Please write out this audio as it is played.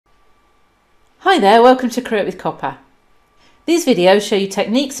Hi there, welcome to Create with Copper. These videos show you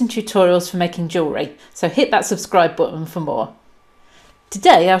techniques and tutorials for making jewellery, so hit that subscribe button for more.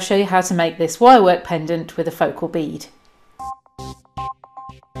 Today I'll show you how to make this wirework pendant with a focal bead.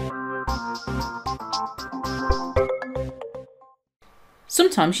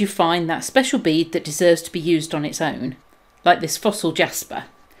 Sometimes you find that special bead that deserves to be used on its own, like this fossil jasper.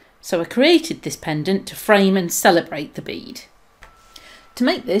 So I created this pendant to frame and celebrate the bead. To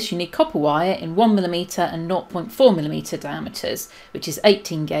make this you need copper wire in 1mm and 0.4mm diameters, which is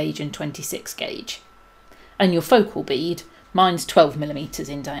 18 gauge and 26 gauge. And your focal bead, mine's 12mm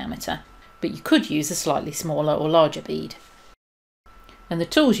in diameter, but you could use a slightly smaller or larger bead. And the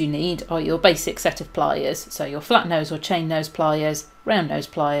tools you need are your basic set of pliers, so your flat nose or chain nose pliers, round nose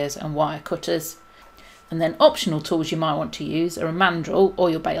pliers and wire cutters. And then optional tools you might want to use are a mandrel or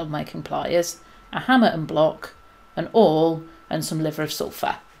your bail making pliers, a hammer and block, an awl and some liver of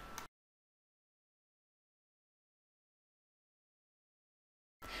sulphur.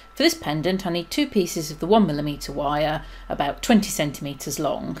 For this pendant I need two pieces of the 1mm wire about 20cm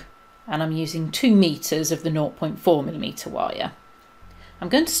long, and I'm using 2 meters of the 0.4mm wire. I'm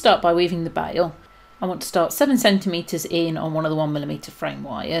going to start by weaving the bail. I want to start 7cm in on one of the 1mm frame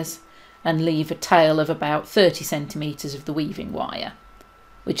wires and leave a tail of about 30cm of the weaving wire,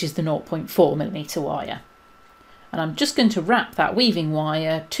 which is the 0.4mm wire. And I'm just going to wrap that weaving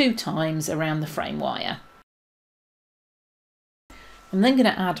wire 2 times around the frame wire. I'm then going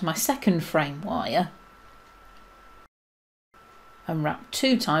to add my second frame wire and wrap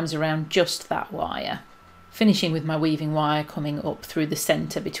 2 times around just that wire, finishing with my weaving wire coming up through the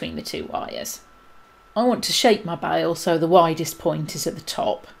centre between the 2 wires. I want to shape my bail so the widest point is at the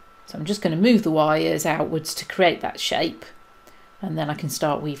top, so I'm just going to move the wires outwards to create that shape, and then I can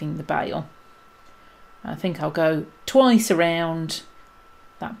start weaving the bail. I think I'll go twice around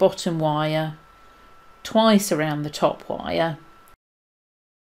that bottom wire, twice around the top wire,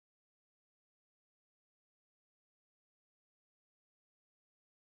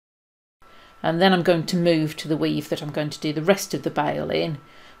 and then I'm going to move to the weave that I'm going to do the rest of the bail in,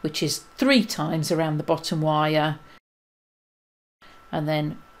 which is 3 times around the bottom wire and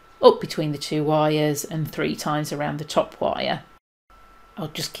then up between the 2 wires and 3 times around the top wire. I'll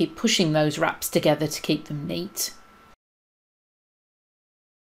just keep pushing those wraps together to keep them neat.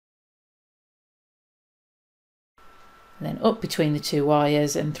 And then up between the 2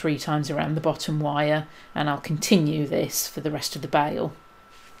 wires and 3 times around the bottom wire, and I'll continue this for the rest of the bail.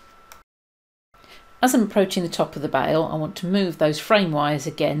 As I'm approaching the top of the bail, I want to move those frame wires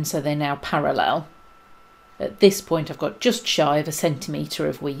again so they're now parallel. At this point I've got just shy of 1 centimetre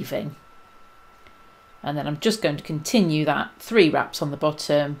of weaving. And then I'm just going to continue that 3 wraps on the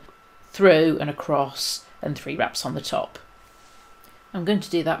bottom, through and across, and 3 wraps on the top. I'm going to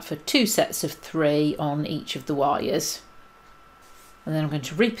do that for 2 sets of 3 on each of the wires. And then I'm going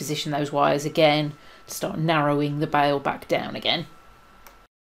to reposition those wires again to start narrowing the bail back down again.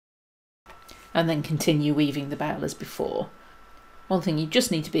 And then continue weaving the bail as before. One thing you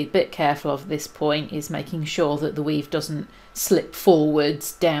just need to be a bit careful of at this point is making sure that the weave doesn't slip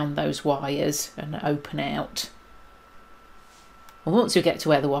forwards down those wires and open out. And once we get to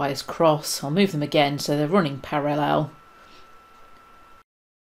where the wires cross, I'll move them again so they're running parallel.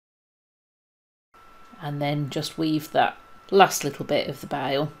 And then just weave that last little bit of the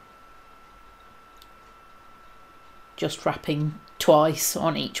bail, just wrapping twice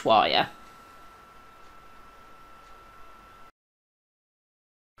on each wire.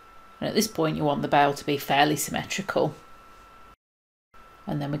 And at this point you want the bail to be fairly symmetrical.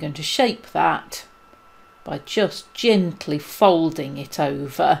 And then we're going to shape that by just gently folding it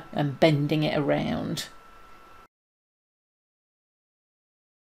over and bending it around.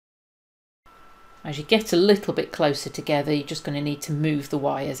 As you get a little bit closer together, you're just going to need to move the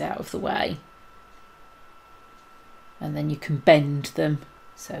wires out of the way. And then you can bend them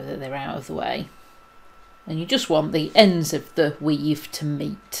so that they're out of the way. And you just want the ends of the weave to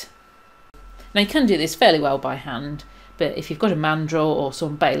meet. Now you can do this fairly well by hand, but if you've got a mandrel or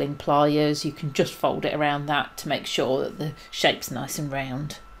some bailing pliers, you can just fold it around that to make sure that the shape's nice and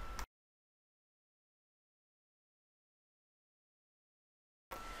round.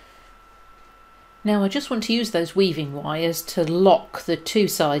 Now I just want to use those weaving wires to lock the 2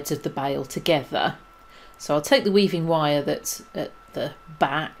 sides of the bail together. So I'll take the weaving wire that's at the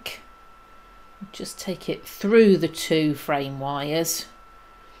back, just take it through the 2 frame wires.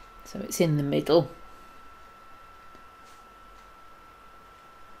 So it's in the middle.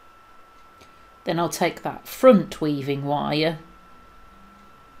 Then I'll take that front weaving wire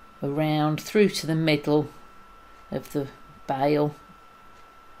around through to the middle of the bail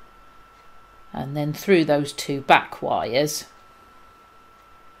and then through those 2 back wires,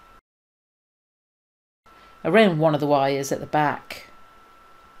 around one of the wires at the back,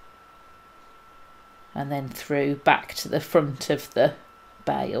 and then through back to the front of the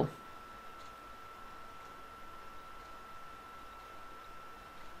bale.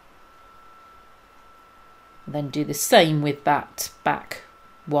 And then do the same with that back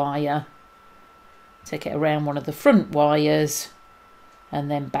wire. Take it around one of the front wires and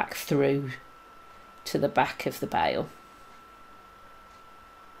then back through to the back of the bale.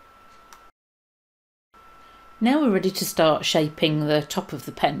 Now we're ready to start shaping the top of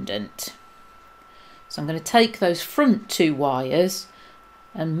the pendant. So I'm going to take those front 2 wires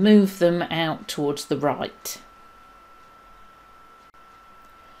and move them out towards the right.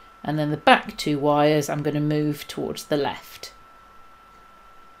 And then the back 2 wires I'm going to move towards the left.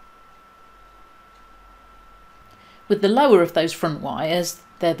 With the lower of those front wires,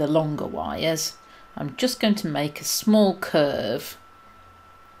 they're the longer wires, I'm just going to make a small curve.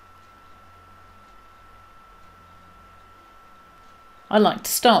 I like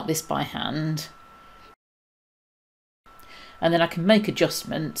to start this by hand, and then I can make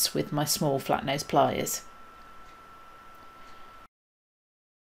adjustments with my small flat nose pliers.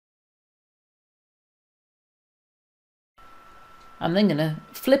 I'm then going to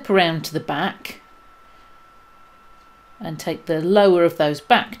flip around to the back and take the lower of those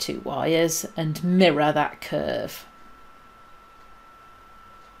back 2 wires and mirror that curve.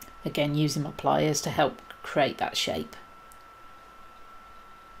 Again, using my pliers to help create that shape.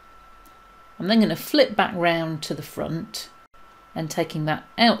 I'm then going to flip back round to the front and taking that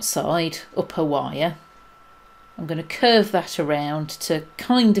outside upper wire, I'm going to curve that around to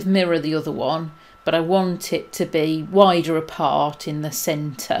kind of mirror the other one, but I want it to be wider apart in the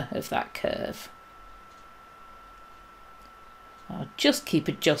centre of that curve. I'll just keep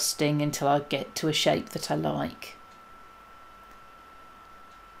adjusting until I get to a shape that I like.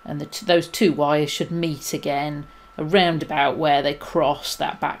 And those 2 wires should meet again around about where they cross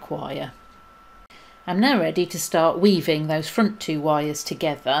that back wire. I'm now ready to start weaving those front 2 wires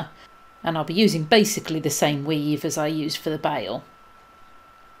together, and I'll be using basically the same weave as I used for the bale.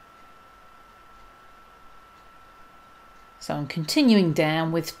 So I'm continuing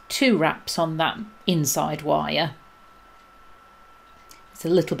down with 2 wraps on that inside wire. It's a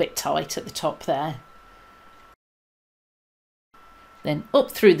little bit tight at the top there. Then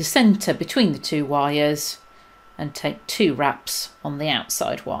up through the centre between the 2 wires and take 2 wraps on the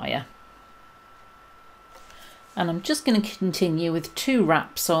outside wire. And I'm just going to continue with 2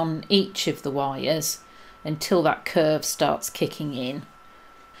 wraps on each of the wires until that curve starts kicking in.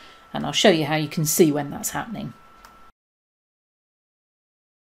 And I'll show you how you can see when that's happening.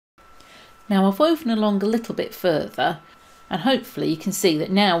 Now I've woven along a little bit further, and hopefully you can see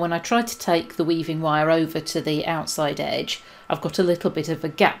that now when I try to take the weaving wire over to the outside edge, I've got a little bit of a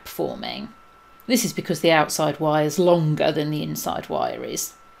gap forming. This is because the outside wire is longer than the inside wire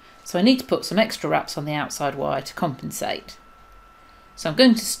is. So I need to put some extra wraps on the outside wire to compensate. So I'm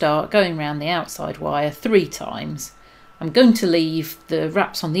going to start going around the outside wire 3 times. I'm going to leave the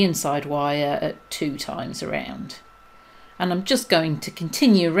wraps on the inside wire at 2 times around. And I'm just going to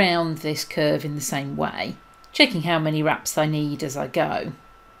continue around this curve in the same way, checking how many wraps I need as I go.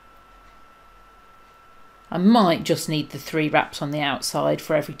 I might just need the 3 wraps on the outside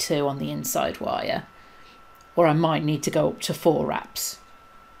for every 2 on the inside wire, or I might need to go up to 4 wraps.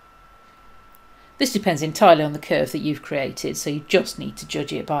 This depends entirely on the curve that you've created, so you just need to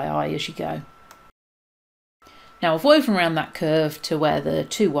judge it by eye as you go. Now I've woven around that curve to where the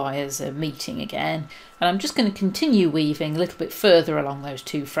 2 wires are meeting again, and I'm just going to continue weaving a little bit further along those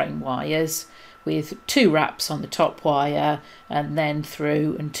 2 frame wires with 2 wraps on the top wire and then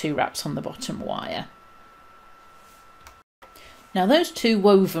through and 2 wraps on the bottom wire. Now those 2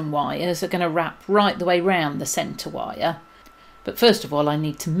 woven wires are going to wrap right the way round the centre wire, but first of all I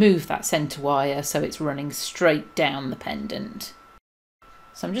need to move that centre wire so it's running straight down the pendant.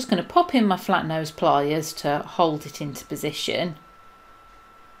 So I'm just going to pop in my flat nose pliers to hold it into position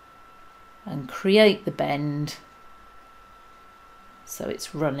and create the bend so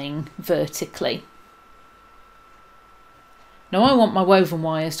it's running vertically. Now I want my woven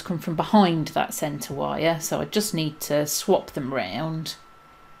wires to come from behind that centre wire, so I just need to swap them round.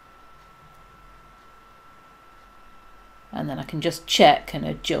 And then I can just check and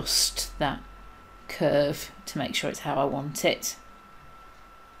adjust that curve to make sure it's how I want it.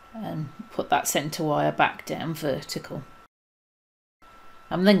 And put that centre wire back down vertical.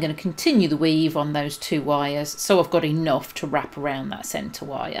 I'm then going to continue the weave on those 2 wires so I've got enough to wrap around that centre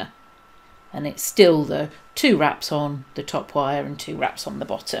wire. And it's still the 2 wraps on the top wire and 2 wraps on the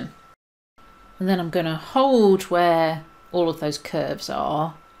bottom. And then I'm going to hold where all of those curves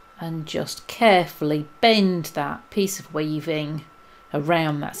are and just carefully bend that piece of weaving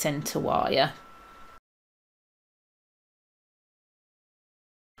around that centre wire.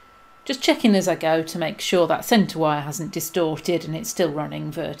 Just checking as I go to make sure that centre wire hasn't distorted and it's still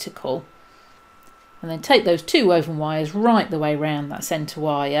running vertical. And then take those two woven wires right the way around that centre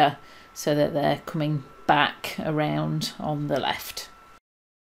wire so that they're coming back around on the left.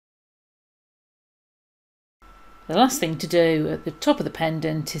 The last thing to do at the top of the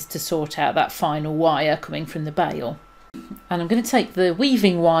pendant is to sort out that final wire coming from the bail. And I'm going to take the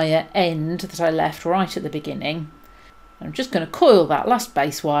weaving wire end that I left right at the beginning, and I'm just going to coil that last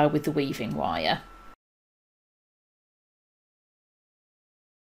base wire with the weaving wire.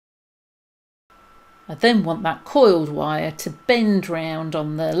 I then want that coiled wire to bend round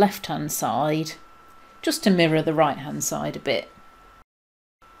on the left hand side, just to mirror the right hand side a bit.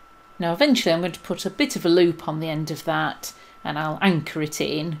 Now eventually I'm going to put a bit of a loop on the end of that and I'll anchor it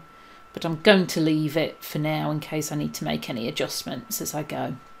in, but I'm going to leave it for now in case I need to make any adjustments as I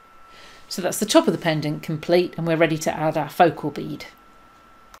go. So that's the top of the pendant complete, and we're ready to add our focal bead.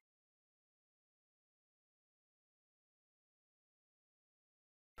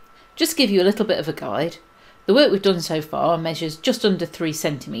 Just to give you a little bit of a guide, the work we've done so far measures just under 3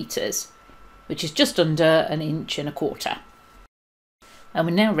 centimetres, which is just under 1.25 inches. And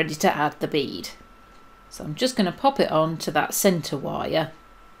we're now ready to add the bead. So I'm just going to pop it on to that centre wire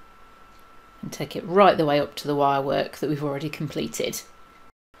and take it right the way up to the wire work that we've already completed.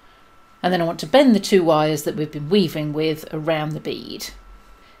 And then I want to bend the two wires that we've been weaving with around the bead.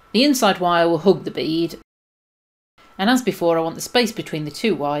 The inside wire will hug the bead, and as before I want the space between the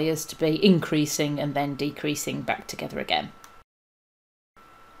two wires to be increasing and then decreasing back together again.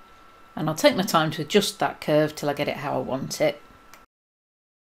 And I'll take my time to adjust that curve till I get it how I want it.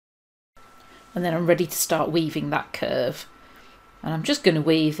 And then I'm ready to start weaving that curve. And I'm just going to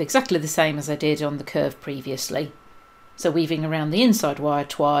weave exactly the same as I did on the curve previously. So weaving around the inside wire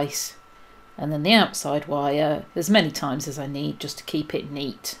twice, and then the outside wire as many times as I need just to keep it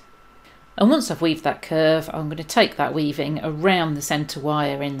neat. And once I've weaved that curve, I'm going to take that weaving around the centre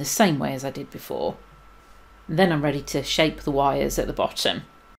wire in the same way as I did before. And then I'm ready to shape the wires at the bottom.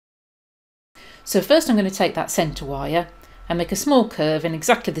 So first I'm going to take that centre wire and make a small curve in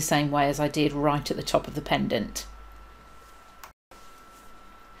exactly the same way as I did right at the top of the pendant.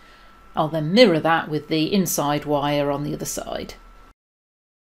 I'll then mirror that with the inside wire on the other side.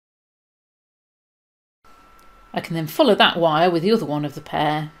 I can then follow that wire with the other one of the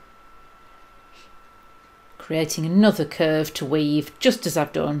pair, creating another curve to weave just as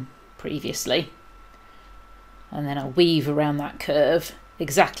I've done previously. And then I'll weave around that curve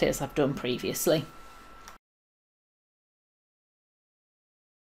exactly as I've done previously.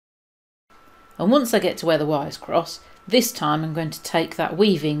 And once I get to where the wires cross, this time I'm going to take that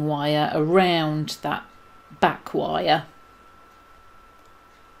weaving wire around that back wire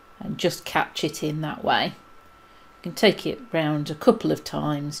and just catch it in that way. You can take it round a couple of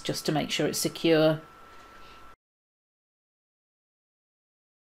times just to make sure it's secure.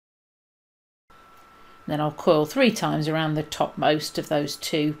 Then I'll coil 3 times around the topmost of those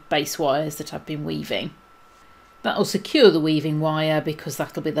 2 base wires that I've been weaving. That'll secure the weaving wire because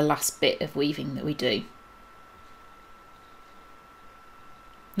that'll be the last bit of weaving that we do.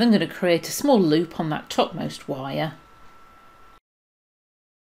 Then I'm going to create a small loop on that topmost wire.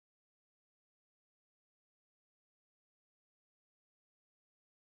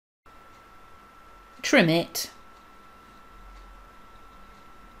 Trim it.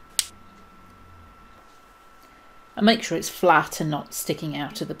 And make sure it's flat and not sticking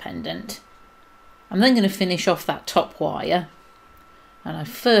out of the pendant. I'm then going to finish off that top wire, and I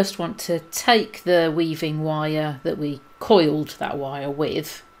first want to take the weaving wire that we coiled that wire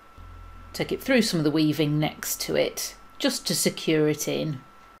with, take it through some of the weaving next to it just to secure it in.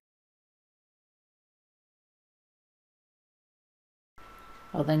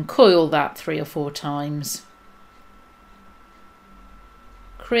 I'll then coil that 3 or 4 times,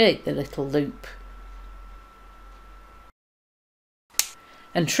 create the little loop,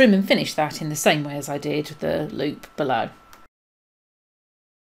 and trim and finish that in the same way as I did the loop below.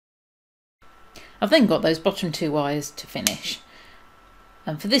 I've then got those bottom 2 wires to finish,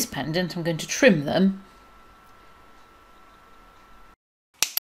 and for this pendant I'm going to trim them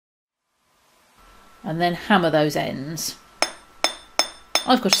and then hammer those ends.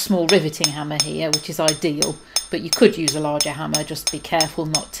 I've got a small riveting hammer here, which is ideal, but you could use a larger hammer, just be careful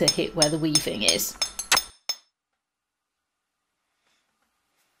not to hit where the weaving is.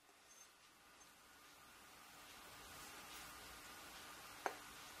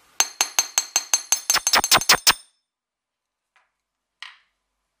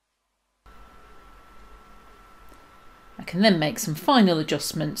 can then make some final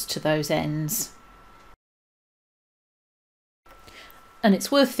adjustments to those ends. And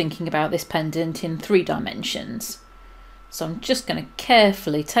it's worth thinking about this pendant in 3 dimensions. So I'm just going to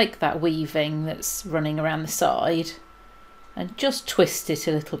carefully take that weaving that's running around the side and just twist it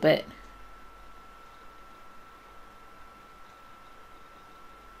a little bit.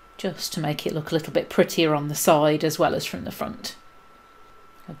 Just to make it look a little bit prettier on the side as well as from the front.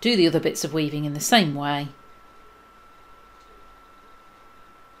 I'll do the other bits of weaving in the same way.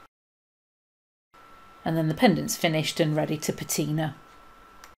 And then the pendant's finished and ready to patina.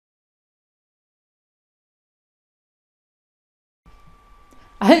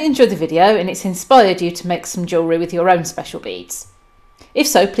 I hope you enjoyed the video and it's inspired you to make some jewellery with your own special beads. If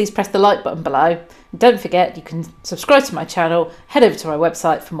so, please press the like button below. And don't forget you can subscribe to my channel, head over to my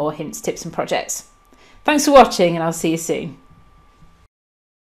website for more hints, tips and projects. Thanks for watching and I'll see you soon.